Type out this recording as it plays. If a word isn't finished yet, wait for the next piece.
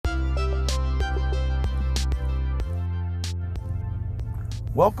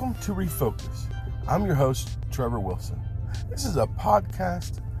Welcome to Refocus. I'm your host, Trevor Wilson. This is a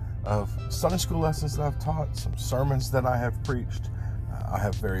podcast of Sunday school lessons that I've taught, some sermons that I have preached. I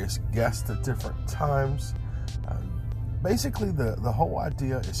have various guests at different times. Basically, the whole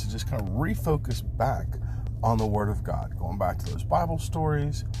idea is to just kind of refocus back on the Word of God, going back to those Bible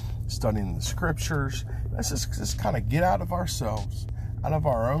stories, studying the Scriptures. Let's just kind of get out of ourselves, out of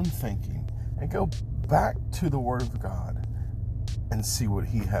our own thinking, and go back to the Word of God and see what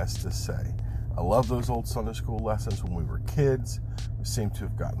He has to say. I love those old Sunday school lessons when we were kids. We seem to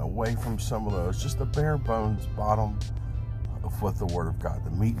have gotten away from some of those, just the bare bones bottom of what the Word of God,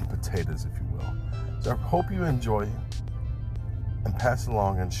 the meat and potatoes, if you will. So I hope you enjoy it and pass it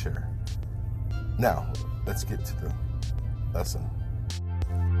along and share. Now, let's get to the lesson.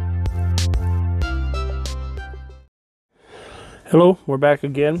 Hello, we're back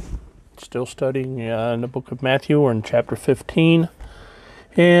again. Still studying in the book of Matthew. We're in chapter 15.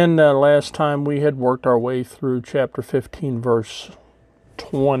 And last time we had worked our way through chapter 15, verse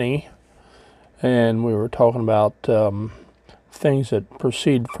 20. And we were talking about things that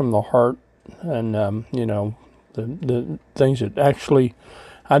proceed from the heart and, the things that actually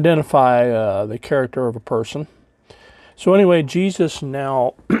identify the character of a person. So anyway, Jesus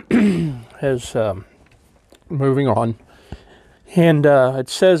now has moving on. And it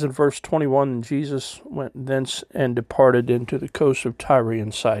says in verse 21, Jesus went thence and departed into the coast of Tyre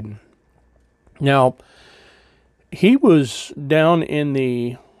and Sidon. Now, he was down in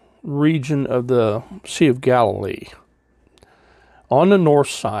the region of the Sea of Galilee. On the north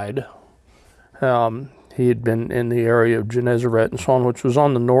side, he had been in the area of Gennesaret and so on, which was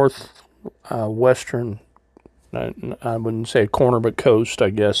on the northwestern, I wouldn't say a corner, but coast, I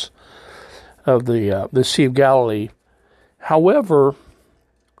guess, of the Sea of Galilee. However,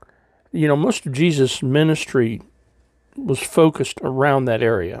 most of Jesus' ministry was focused around that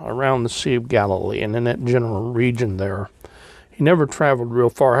area, around the Sea of Galilee, and in that general region there. He never traveled real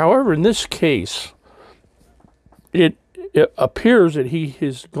far. However, in this case, it appears that he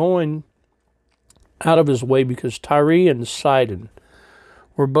is going out of his way because Tyre and Sidon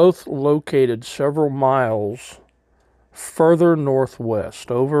were both located several miles further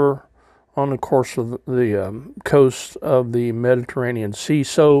northwest, over on the course of the coast of the Mediterranean Sea.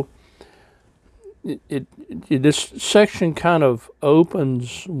 So this section kind of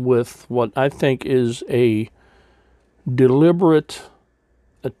opens with what I think is a deliberate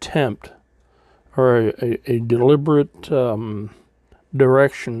attempt or a deliberate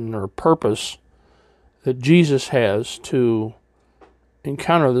direction or purpose that Jesus has to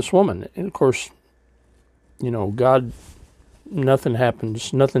encounter this woman. And of course, God, nothing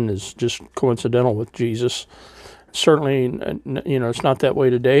happens, nothing is just coincidental with Jesus. Certainly, it's not that way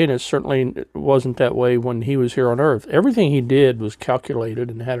today, and it certainly wasn't that way when he was here on earth. Everything he did was calculated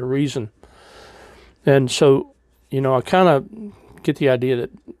and had a reason. And so, I kind of get the idea that,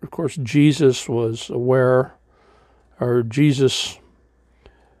 of course, Jesus was aware, or Jesus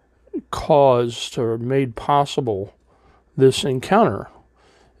caused or made possible this encounter.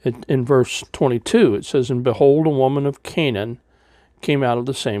 In verse 22, it says, "And behold, a woman of Canaan came out of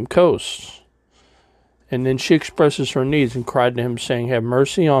the same coast." And then she expresses her needs and cried to him, saying, "Have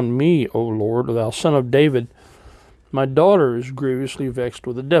mercy on me, O Lord, thou son of David. My daughter is grievously vexed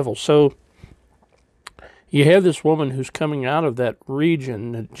with the devil." So you have this woman who's coming out of that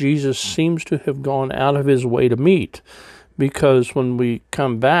region that Jesus seems to have gone out of his way to meet. Because when we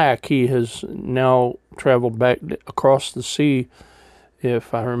come back, he has now traveled back across the sea.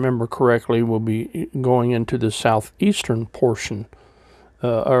 If I remember correctly, we'll be going into the southeastern portion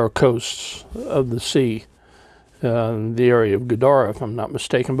or coasts of the sea, the area of Gadara, if I'm not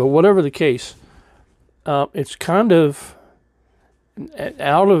mistaken. But whatever the case, it's kind of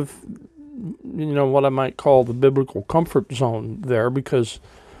out of, what I might call the biblical comfort zone there, because,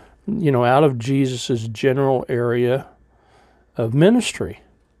 out of Jesus's general area of ministry.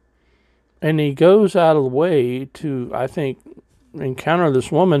 And he goes out of the way to, I think, encounter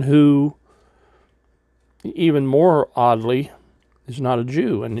this woman who, even more oddly, is not a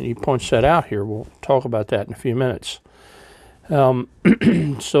Jew, and he points that out here. We'll talk about that in a few minutes.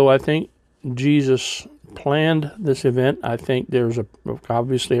 So I think Jesus planned this event. I think there's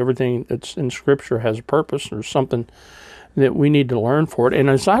obviously everything that's in Scripture has a purpose. There's something that we need to learn for it. And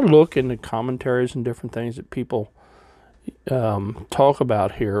as I look in the commentaries and different things that people talk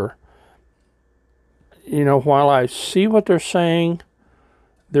about here, while I see what they're saying,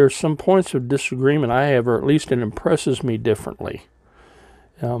 there's some points of disagreement I have, or at least it impresses me differently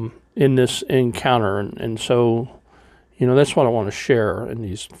in this encounter. And so, that's what I want to share in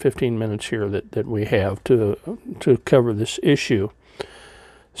these 15 minutes here that we have to cover this issue.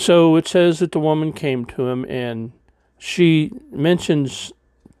 So it says that the woman came to him, and she mentions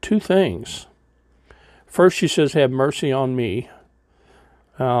two things. First, she says, "Have mercy on me."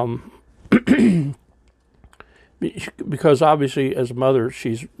 Because obviously, as a mother,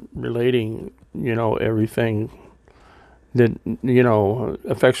 she's relating, everything that,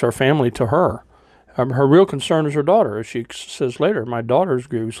 affects our family to her. Her real concern is her daughter. As she says later, "My daughter is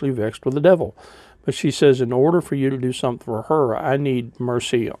grievously vexed with the devil." But she says, in order for you to do something for her, I need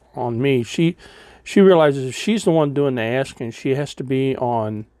mercy on me. She realizes if she's the one doing the asking, she has to be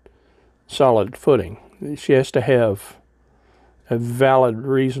on solid footing. She has to have a valid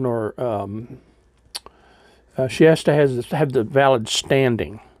reason, or she has to have the valid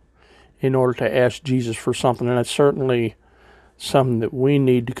standing in order to ask Jesus for something. And that's certainly something that we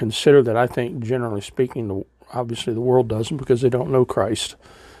need to consider, that I think, generally speaking, obviously the world doesn't, because they don't know Christ.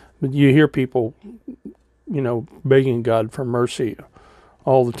 But you hear people, begging God for mercy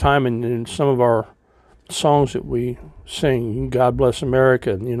all the time. And in some of our songs that we sing, "God Bless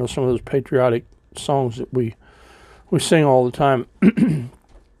America," and, some of those patriotic songs that we sing all the time,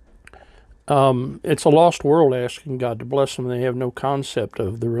 it's a lost world asking God to bless them. They have no concept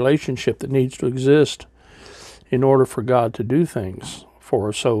of the relationship that needs to exist in order for God to do things for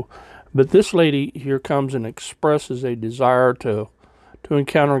us. But this lady here comes and expresses a desire to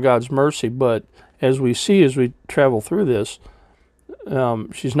encounter God's mercy. But as we see, as we travel through this,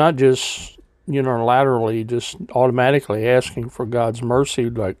 she's not just unilaterally, just automatically asking for God's mercy,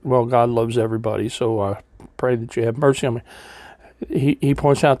 like, well, God loves everybody, so I pray that you have mercy on me. He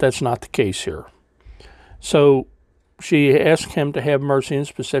points out that's not the case here. So she asks him to have mercy, and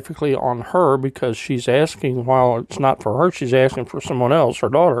specifically on her, because she's asking, while it's not for her, she's asking for someone else, her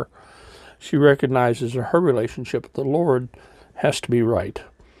daughter. She recognizes that her relationship with the Lord has to be right.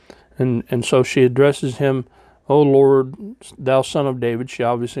 And so she addresses him, "O Lord, thou Son of David." She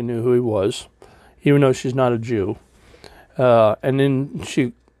obviously knew who he was, even though she's not a Jew. And then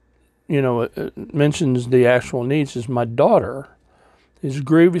she, mentions the actual needs, is, "My daughter is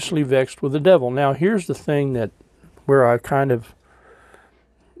grievously vexed with the devil." Now, here's the thing where I kind of,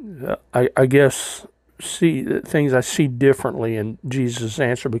 I guess, see things I see differently in Jesus'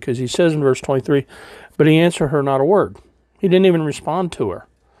 answer, because he says in verse 23, "But he answered her not a word." He didn't even respond to her.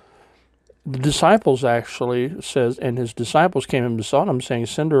 The disciples actually says, "And his disciples came and besought him, saying,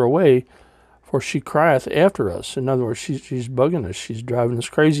 Send her away, for she crieth after us." In other words, she's bugging us. She's driving us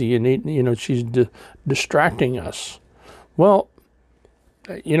crazy. And, she's distracting us. Well,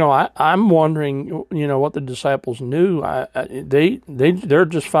 I'm wondering, what the disciples knew. They're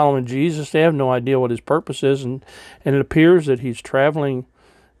just following Jesus. They have no idea what his purpose is, and it appears that he's traveling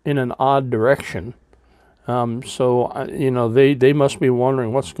in an odd direction. So they must be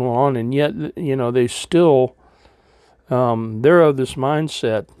wondering what's going on, and yet, they still, they're of this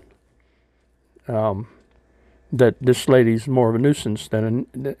mindset that this lady's more of a nuisance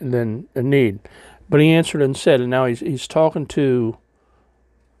than a need. But he answered and said, and now he's talking to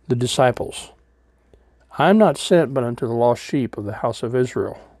the disciples, "I am not sent but unto the lost sheep of the house of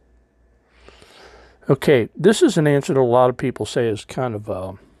Israel." Okay, this is an answer that a lot of people say is kind of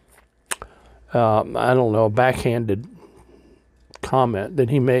a backhanded comment that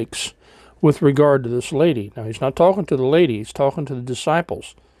he makes with regard to this lady. Now, he's not talking to the lady, he's talking to the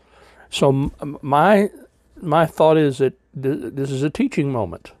disciples. So my thought is that this is a teaching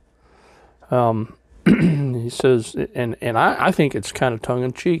moment. He says, and I think it's kind of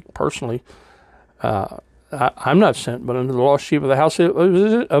tongue-in-cheek, personally. I'm not sent but unto the lost sheep of the house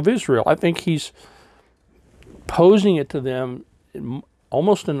of Israel. I think he's posing it to them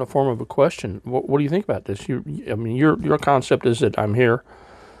almost in the form of a question. What do you think about this? Your concept is that I'm here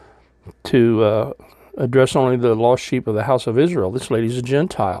to address only the lost sheep of the house of Israel. This lady's a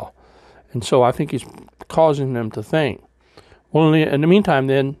Gentile. And so I think he's causing them to think. Well, in the meantime,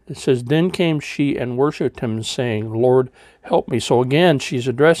 then, it says, "Then came she and worshipped him, saying, Lord, help me." So again, she's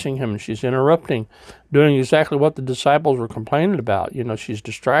addressing him, she's interrupting, doing exactly what the disciples were complaining about. She's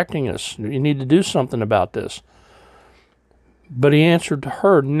distracting us. You need to do something about this. But he answered to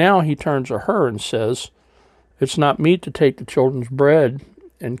her. Now he turns to her and says, "It's not meet to take the children's bread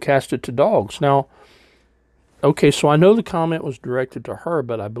and cast it to dogs." Now, okay, so I know the comment was directed to her,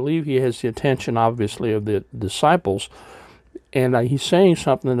 but I believe he has the attention, obviously, of the disciples. And he's saying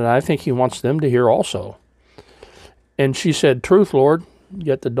something that I think he wants them to hear also. And she said, "Truth, Lord,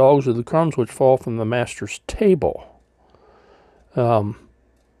 yet the dogs are the crumbs which fall from the master's table." Her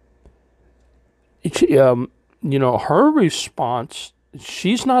response,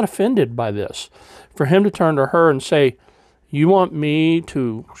 she's not offended by this. For him to turn to her and say, "You want me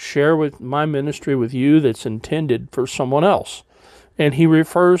to share with my ministry with you that's intended for someone else." and he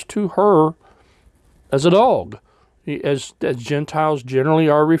refers to her as a dog, as Gentiles generally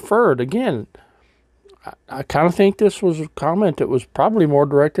are referred. Again, I kind of think this was a comment that was probably more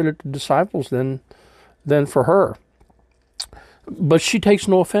directed at the disciples than for her. But she takes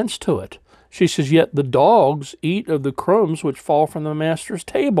no offense to it. She says, yet the dogs eat of the crumbs which fall from the master's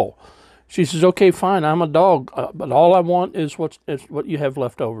table. She says, okay, fine, I'm a dog, but all I want is what you have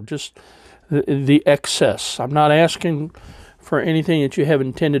left over, just the excess. I'm not asking for anything that you have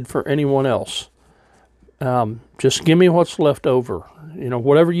intended for anyone else. Just give me what's left over.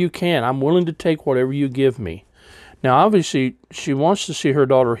 Whatever you can. I'm willing to take whatever you give me. Now, obviously, she wants to see her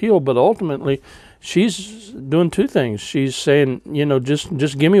daughter healed, but ultimately, she's doing two things. She's saying,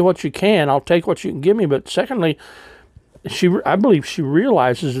 just give me what you can. I'll take what you can give me. But secondly, I believe she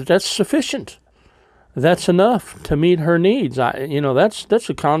realizes that that's sufficient. That's enough to meet her needs. That's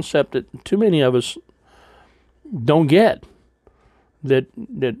a concept that too many of us don't get. That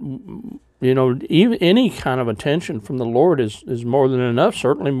even any kind of attention from the Lord is more than enough,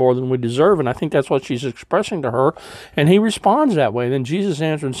 certainly more than we deserve. And I think that's what she's expressing to her. And he responds that way. Then Jesus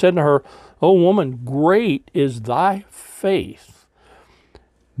answered and said to her, O woman, great is thy faith.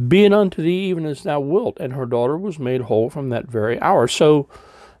 Be it unto thee even as thou wilt. And her daughter was made whole from that very hour. So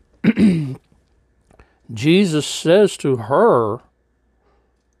Jesus says to her,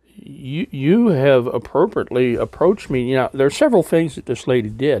 you have appropriately approached me. There are several things that this lady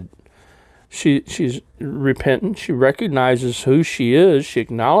did. She's repentant. She recognizes who she is. She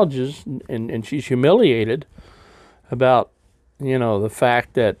acknowledges, and she's humiliated about, the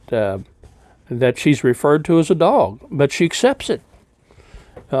fact that she's referred to as a dog. But she accepts it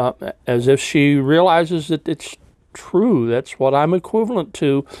as if she realizes that it's true. That's what I'm equivalent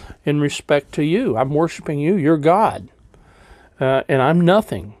to in respect to you. I'm worshiping you. You're God. And I'm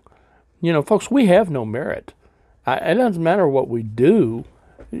nothing. Folks, we have no merit. It doesn't matter what we do.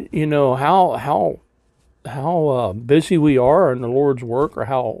 How busy we are in the Lord's work, or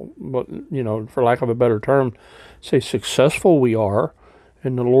how, for lack of a better term, say successful we are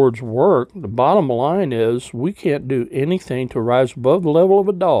in the Lord's work. The bottom line is we can't do anything to rise above the level of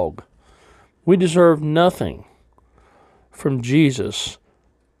a dog. We deserve nothing from Jesus,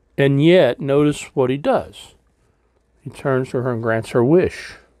 and yet notice what he does. He turns to her and grants her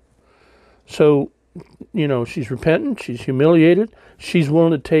wish. So, she's repentant, she's humiliated, she's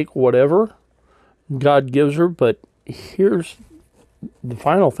willing to take whatever God gives her, but here's the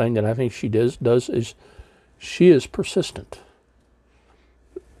final thing that I think she does is she is persistent.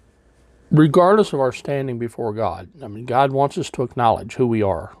 Regardless of our standing before God, God wants us to acknowledge who we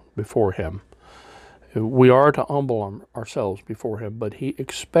are before him. We are to humble ourselves before him, but he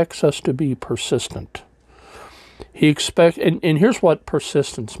expects us to be persistent. He expects, and here's what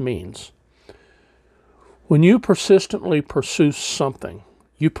persistence means. When you persistently pursue something,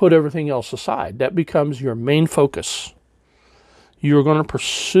 you put everything else aside. That becomes your main focus. You're going to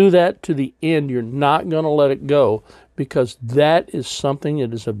pursue that to the end. You're not going to let it go, because that is something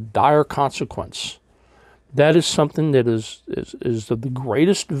that is of dire consequence. That is something that is of the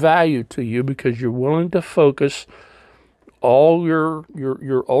greatest value to you, because you're willing to focus all your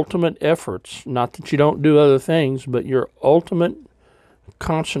ultimate efforts, not that you don't do other things, but your ultimate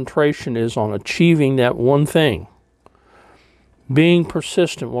concentration is on achieving that one thing. Being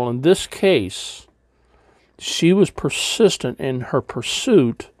persistent. Well, in this case, she was persistent in her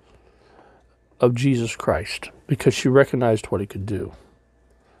pursuit of Jesus Christ because she recognized what he could do.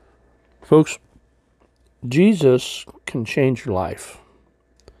 Folks, Jesus can change your life.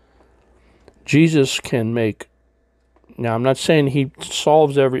 Jesus can make. Now, I'm not saying he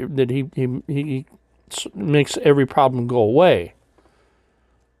solves he makes every problem go away,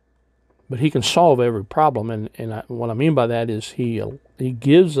 but he can solve every problem, and what I mean by that is he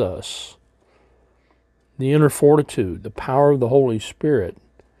gives us the inner fortitude, the power of the Holy Spirit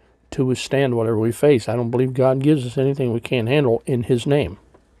to withstand whatever we face. I don't believe God gives us anything we can't handle in his name.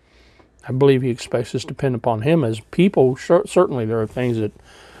 I believe he expects us to depend upon him as people. Certainly there are things that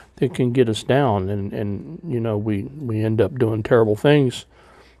can get us down, and we end up doing terrible things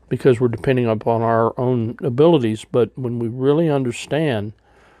because we're depending upon our own abilities. But when we really understand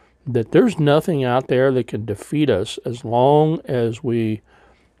that there's nothing out there that can defeat us as long as we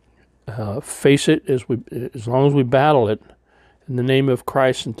face it, as long as we battle it in the name of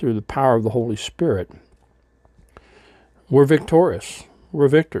Christ and through the power of the Holy Spirit, we're victorious. We're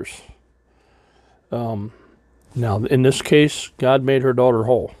victors. Now, in this case, God made her daughter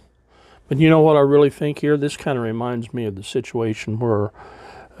whole. But you know what I really think here? This kind of reminds me of the situation where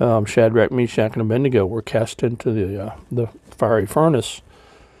Shadrach, Meshach, and Abednego were cast into the fiery furnace.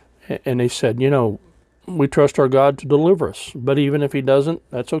 And they said, we trust our God to deliver us. But even if he doesn't,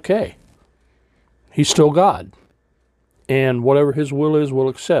 that's okay. He's still God. And whatever his will is, we'll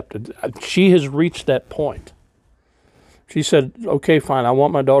accept. She has reached that point. She said, okay, fine, I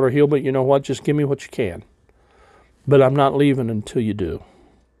want my daughter healed, but you know what? Just give me what you can. But I'm not leaving until you do.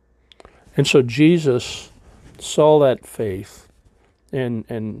 And so Jesus saw that faith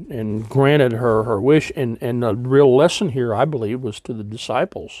and granted her wish. And the real lesson here, I believe, was to the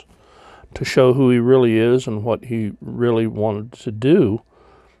disciples to show who he really is and what he really wanted to do.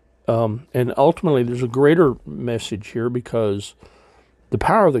 And ultimately, there's a greater message here because the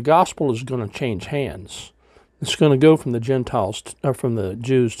power of the gospel is going to change hands. It's going to go from the Gentiles, from the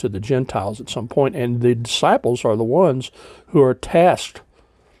Jews to the Gentiles at some point, and the disciples are the ones who are tasked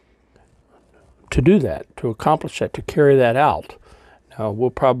to do that, to accomplish that, to carry that out. Now,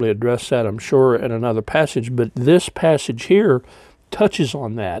 we'll probably address that, I'm sure, in another passage, but this passage here touches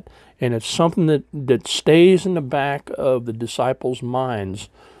on that, and it's something that stays in the back of the disciples' minds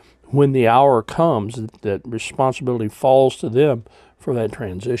when the hour comes, that responsibility falls to them for that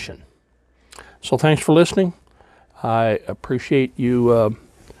transition. So thanks for listening. I appreciate you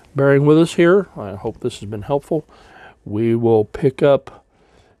bearing with us here. I hope this has been helpful. We will pick up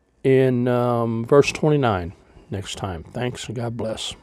in verse 29 next time. Thanks and God bless.